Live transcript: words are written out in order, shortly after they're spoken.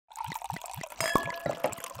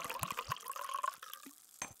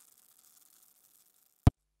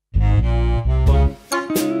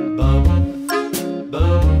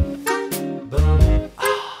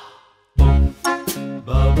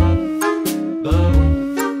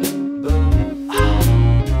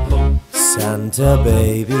Santa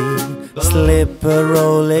baby, slip a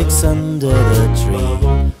Rolex under the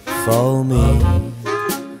tree for me.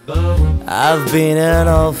 I've been an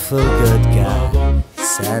awful good guy,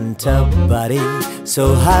 Santa buddy,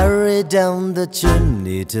 so hurry down the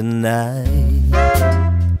chimney tonight.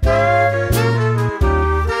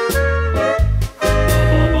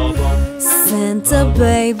 Santa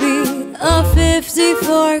baby, a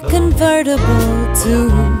 54 convertible to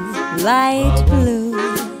light blue.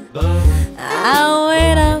 I'll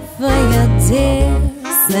wait up for you, dear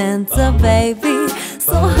Santa baby,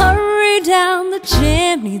 so hurry down the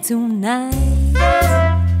chimney tonight.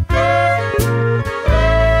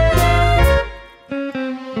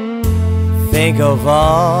 Think of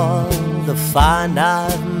all the fun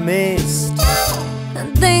I've missed,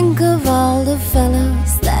 And think of all the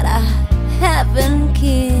fellows that I haven't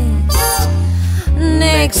kissed.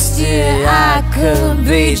 Next year I could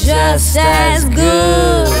be just as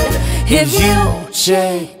good if you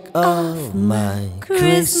check off my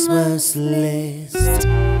Christmas list.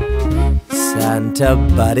 Santa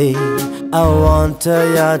buddy, I want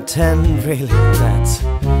a yacht, 10, really, that's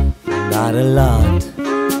not a lot.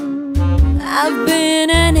 I've been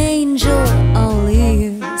an angel all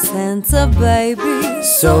year, Santa baby,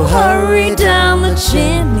 So hurry down the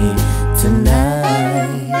chimney tonight.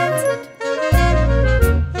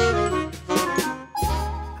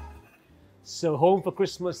 So home for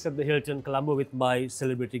Christmas at the Hilton Colombo with my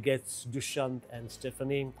celebrity guests Dushyanth and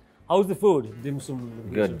Stephanie. How's the food? Dim sum.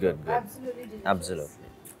 Good. Absolutely. Absolutely.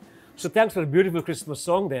 So thanks for a beautiful Christmas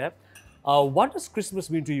song there. What does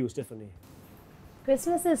Christmas mean to you, Stephanie?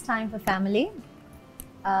 Christmas is time for family,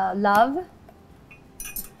 love,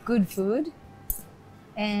 good food,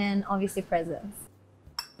 and obviously presents.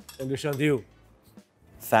 And Dushyanth, you?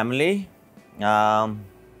 Family,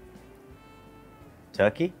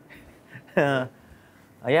 turkey.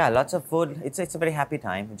 Yeah, lots of food. It's a very happy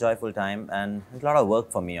time, joyful time, and it's a lot of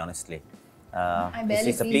work for me, honestly.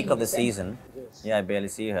 It's the peak of the season. Yes. Yeah, I barely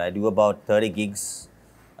see her. I do about 30 gigs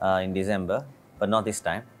in December, but not this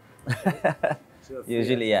time.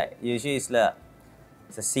 Usually it's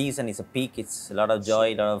a season, it's a peak, it's a lot of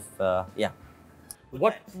joy, a lot of, yeah.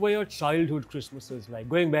 What were your childhood Christmases like,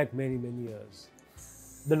 going back many years?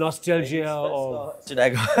 The nostalgia of... Should I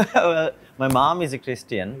go? Well, my mom is a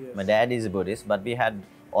Christian, my dad is a Buddhist, but we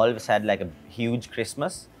always had like a huge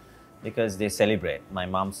Christmas because they celebrate. My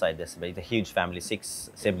mom's side, they celebrate. It's a huge family, 6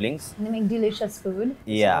 siblings. And they make delicious food.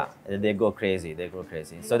 Yeah, they go crazy,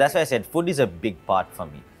 So that's why I said food is a big part for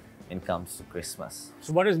me when it comes to Christmas.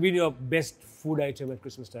 So what has been your best food item at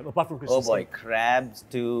Christmas time, apart from Christmas Oh boy, time? crabs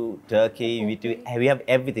to turkey, we have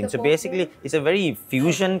everything. So basically, it's a very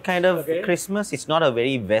fusion kind of Christmas. It's not a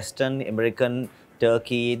very Western, American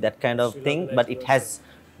turkey, that kind of thing, but it has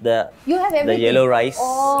the yellow rice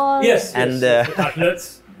Yes, and the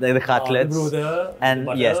cutlets. the cutlets. The brother, and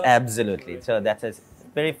butter. yes, absolutely. So that's a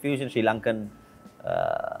very fusion Sri Lankan.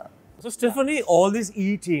 So Stephanie, all this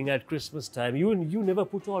eating at Christmas time, you never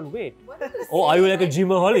put on weight. Oh, are you like a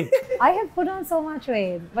gymaholic? I have put on so much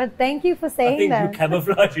weight, but thank you for I saying think that. you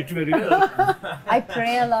camouflage it very well. I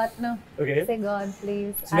pray a lot now. Okay. Say, God,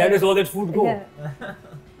 please. So where does all that food go? Yeah.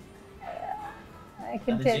 I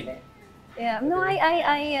can tell you. Yeah, no,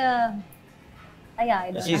 I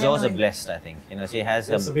don't. She's I also don't. blessed, I think. You know, she has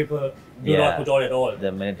Some people do not put on at all.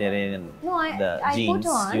 the Mediterranean, No, the I genes,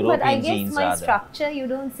 put on, European but I guess genes my rather. structure, you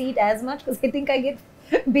don't see it as much because I think I get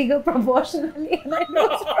bigger proportionally and I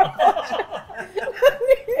lose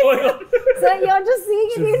Oh my God. So you're just seeing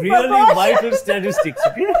So it in really proportion. vital statistics.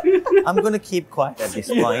 Okay? I'm going to keep quiet at this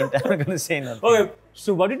point. I'm not going to say nothing. Okay,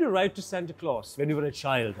 so what did you write to Santa Claus when you were a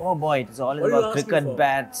child? Oh boy, it's all What are you about asking cricket for?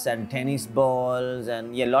 bats and tennis balls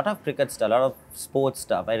and yeah, a lot of cricket stuff, a lot of sports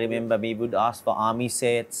stuff. I remember we would ask for army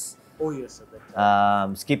sets, Oh yes, at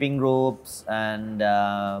that skipping ropes and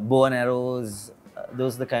bow and arrows.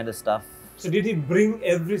 Those are the kind of stuff. So did he bring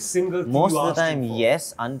every single thing Most you of the asked him time, for?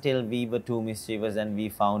 yes, until we were too mischievous and we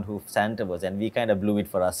found who Santa was and we kind of blew it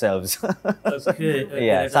for ourselves. Okay.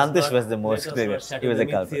 Yeah, let us Santosh not- was the most let us not clever. shatter He was the a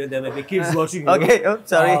myth culprit. here. There may be kids watching you. Okay, oh,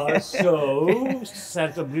 sorry. So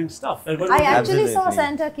Santa brings stuff. And what I was that? actually saw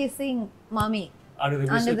Absolutely. Santa kissing mommy Under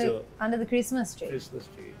the under mistletoe. the Christmas tree. Christmas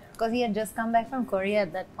tree. Because he had just come back from Korea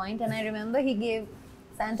at that point, and I remember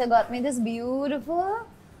Santa got me this beautiful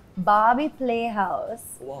Barbie playhouse.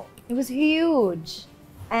 Wow. It was huge,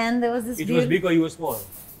 and there was this. It was big or you were small?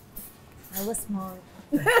 I was small.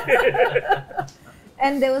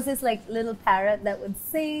 And there was this like little parrot that would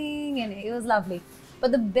sing, and it was lovely.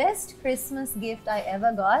 But the best Christmas gift I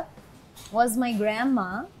ever got was my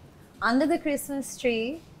grandma under the Christmas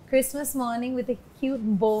tree, Christmas morning with a cute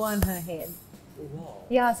bow on her head.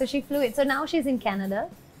 Yeah, so she flew it. So now she's in Canada.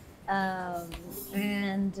 Yeah,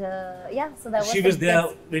 so that was She the was there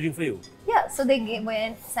best. waiting for you. Yeah, so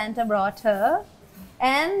when Santa brought her,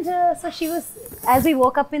 and so she was, as we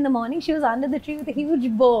woke up in the morning, she was under the tree with a huge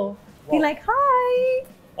bow. Being like, hi,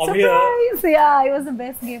 I'm here. surprise! Yeah, it was the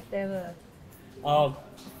best gift ever.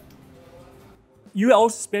 You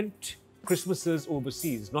also spent Christmases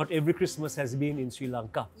overseas. Not every Christmas has been in Sri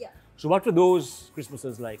Lanka. Yeah. So what were those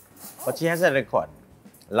Christmases like? But she has a record.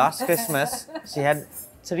 Last Christmas, she had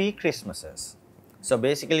 3 Christmases. So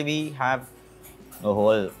basically, we have a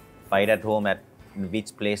whole fight at home at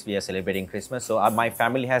which place we are celebrating Christmas. So my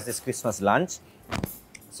family has this Christmas lunch.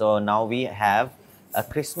 So now we have a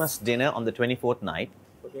Christmas dinner on the 24th night.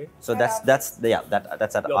 Okay. So that's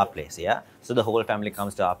at our place. Yeah. So the whole family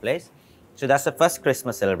comes to our place. So that's the first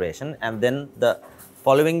Christmas celebration, and then the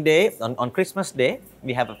following day, on Christmas Day,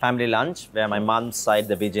 we have a family lunch where my mom's side,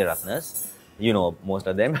 the Vijay Ratnas, you know most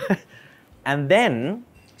of them, and then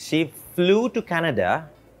she flew to Canada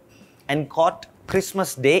and caught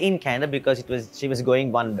Christmas Day in Canada because she was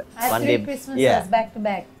going one I had day. 3 Christmases back to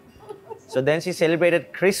back. So then she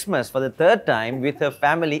celebrated Christmas for the 3rd time with her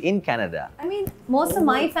family in Canada. I mean, most of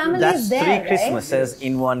my family That's is there, 3 right? Christmases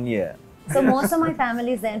in 1 year. So most of my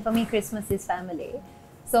family is there, and for me, Christmas is family.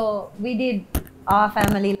 So we did our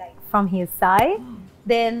family like from his side,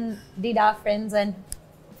 then did our friends and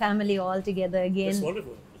family all together again That's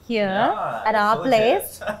wonderful. here Yeah, at our so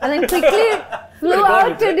place, jealous. and then quickly flew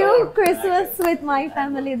out to do Yeah. Christmas with my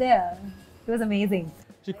family there. It was amazing.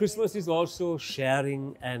 So Christmas is also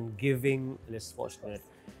sharing and giving. Less fortunate.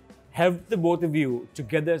 Have the both of you,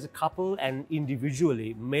 together as a couple and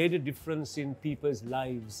individually, made a difference in people's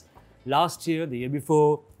lives? Last year, the year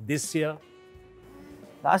before, this year?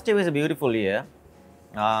 Last year was a beautiful year.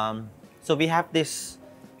 So we have this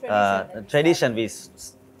tradition we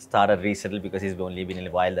started recently because it's only been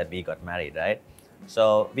a while that we got married, right?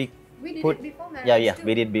 So we did put, it before marriage yeah, too.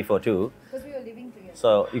 we did before too. Because we were living together.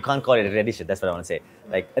 So you can't call it a tradition. That's what I want to say.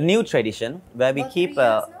 Like a new tradition where we About keep 3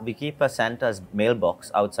 years now? we keep a Santa's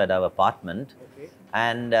mailbox outside our apartment, Okay.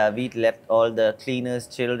 and we let all the cleaners'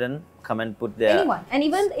 children come and put their Anyone, and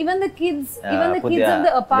even the kids, put kids their of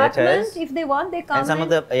the apartment, letters. if they want, they come. and some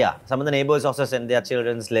of the neighbors also send their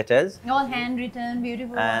children's letters. all handwritten,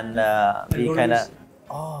 beautiful. And ones. we kind of,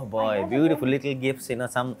 oh boy, beautiful little gifts. You know,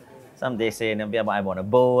 some they say, you know, I want a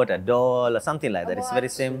boat, a doll, or something like that. It's very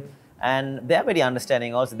simple, and they're very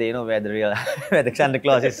understanding. Also, they know where the real where the Santa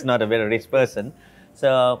Claus is not a very rich person.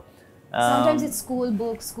 So Sometimes it's school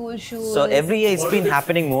books, school shoes. so every year it's been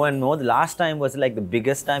happening more and more. The last time was like the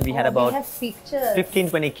biggest time. We had we about have pictures.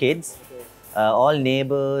 15-20 kids. All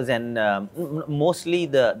neighbors and mostly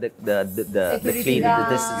the Security clean, guards.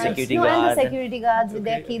 this security and guard. the security guards with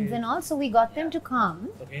their Okay, kids okay. and all. So we got them to come.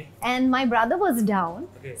 Okay. And my brother was down.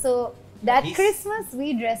 Okay. So that He's- Christmas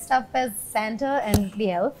we dressed up as Santa and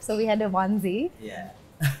the elf. So we had a onesie. Yeah.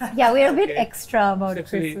 Yeah, we're a bit Okay. extra about It's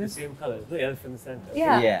actually Christmas. the same color, the elf and the Santa.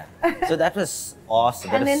 Yeah. Yeah. So that was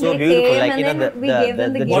awesome. That And was then so they beautiful. came Like, and you know, then we gave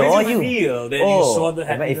them the the gifts. What joy did you you. feel when you saw the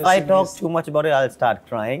happiness if I in talk his- too much about it, I'll start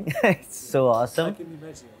crying. It's so awesome. I can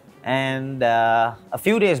imagine. And a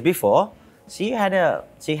few days before, she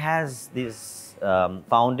has these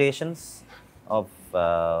foundations of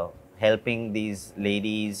helping these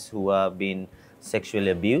ladies who have been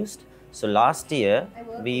sexually abused. So last year,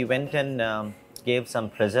 we went and gave some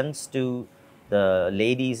presents to the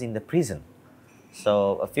ladies in the prison.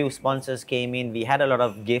 So a few sponsors came in. We had a lot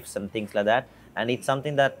of gifts and things like that. And it's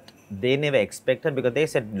something that they never expected because they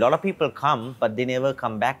said a lot of people come, but they never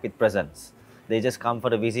come back with presents. They just come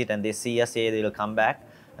for a visit and they see us, say they will come back.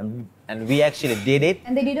 And we actually did it.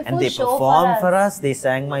 And they did a full And they show for performed us. for us. They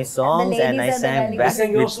sang my songs and I ladies are the sang very back. good. They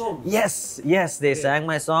sang your with- songs? Yes, they sang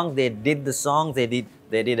my song. They did the songs. They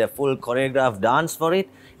did a full choreographed dance for it.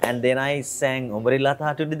 And then I sang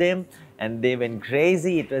Ombarilata to them. And they went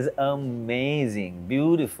crazy. It was amazing,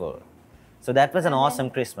 beautiful. So that was an awesome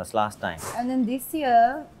Christmas last time. And then this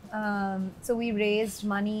year, so we raised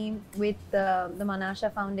money with the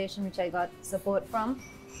Manasha Foundation, which I got support from.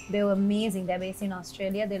 They were amazing. They're based in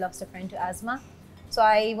Australia. They lost a friend to asthma. So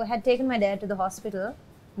I had taken my dad to the hospital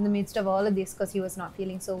in the midst of all of this because he was not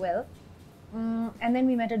feeling so well. And then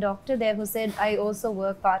we met a doctor there who said, I also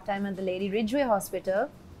work part-time at the Lady Ridgeway Hospital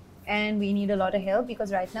and we need a lot of help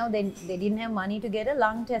because right now they didn't have money to get a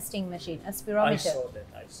lung testing machine, a I spirometer.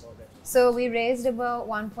 I saw that. So we raised about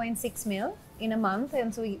 1.6 mil in a month,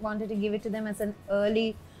 and so we wanted to give it to them as an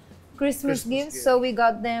early Christmas gift. gift. So we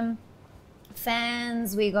got them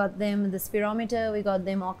fans, we got them the spirometer, we got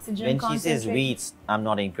them oxygen When she says concentrator. we, I'm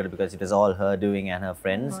not included because it was all her doing and her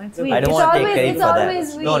friends. No, it's I we. don't It's want to take always- credit it's for that.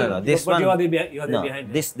 always we. No. This But one, you are there no, behind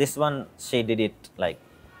her. this one, she did it like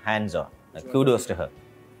hands on. Like, kudos to her.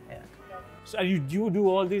 Yeah. So you do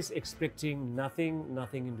all this expecting nothing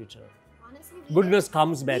in return. Goodness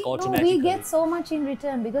comes back No, automatically. we get so much in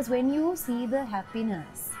return because when you see the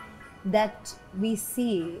happiness that we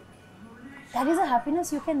see, that is a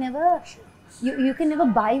happiness you can never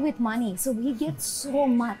buy with money. So we get so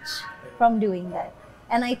much from doing that,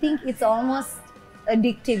 and I think it's almost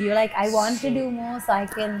addictive. You're like, I want to do more, so I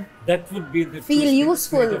can. That would be the Feel true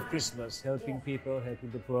useful. spirit of Christmas, helping people,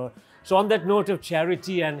 helping the poor. So on that note of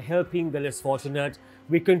charity and helping the less fortunate,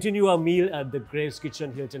 we continue our meal at the Grace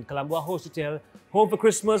Kitchen, Hilton Colombo, our host hotel. Home for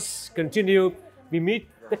Christmas, continue. We meet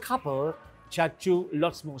the couple, chat to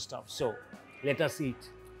lots more stuff. So let us eat.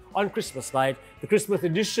 On Christmas night, the Christmas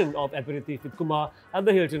edition of Aperitifs with Kumar at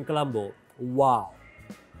the Hilton Colombo. Wow.